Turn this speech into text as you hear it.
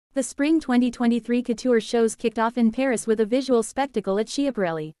The spring 2023 couture shows kicked off in Paris with a visual spectacle at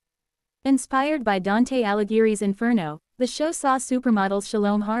Schiaparelli. Inspired by Dante Alighieri's Inferno, the show saw supermodels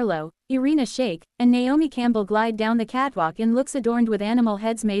Shalom Harlow, Irina Shayk, and Naomi Campbell glide down the catwalk in looks adorned with animal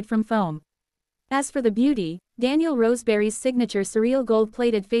heads made from foam. As for the beauty, Daniel Roseberry's signature surreal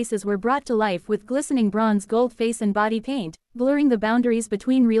gold-plated faces were brought to life with glistening bronze gold face and body paint, blurring the boundaries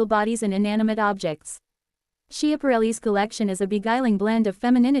between real bodies and inanimate objects. Schiaparelli's collection is a beguiling blend of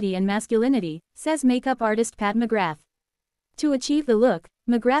femininity and masculinity, says makeup artist Pat McGrath. To achieve the look,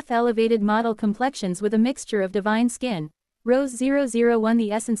 McGrath elevated model complexions with a mixture of divine skin, Rose 001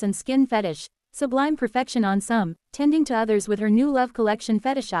 the essence and skin fetish, sublime perfection on some, tending to others with her new Love Collection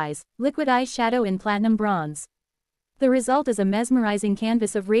fetish eyes, liquid eyeshadow in platinum bronze. The result is a mesmerizing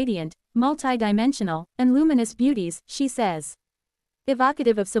canvas of radiant, multi-dimensional, and luminous beauties, she says.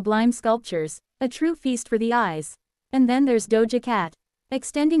 Evocative of sublime sculptures, a true feast for the eyes. And then there's Doja Cat.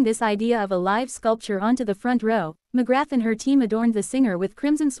 Extending this idea of a live sculpture onto the front row, McGrath and her team adorned the singer with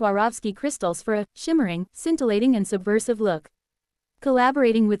crimson Swarovski crystals for a shimmering, scintillating and subversive look.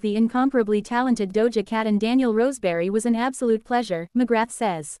 Collaborating with the incomparably talented Doja Cat and Daniel Roseberry was an absolute pleasure, McGrath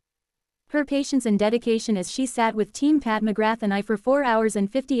says. Her patience and dedication as she sat with Team Pat McGrath and I for 4 hours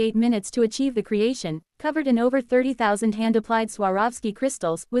and 58 minutes to achieve the creation, covered in over 30,000 hand-applied Swarovski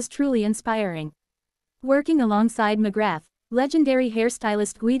crystals, was truly inspiring. Working alongside McGrath, legendary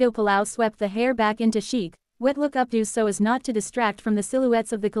hairstylist Guido Palau swept the hair back into chic, wet look updos so as not to distract from the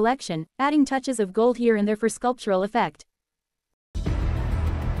silhouettes of the collection, adding touches of gold here and there for sculptural effect.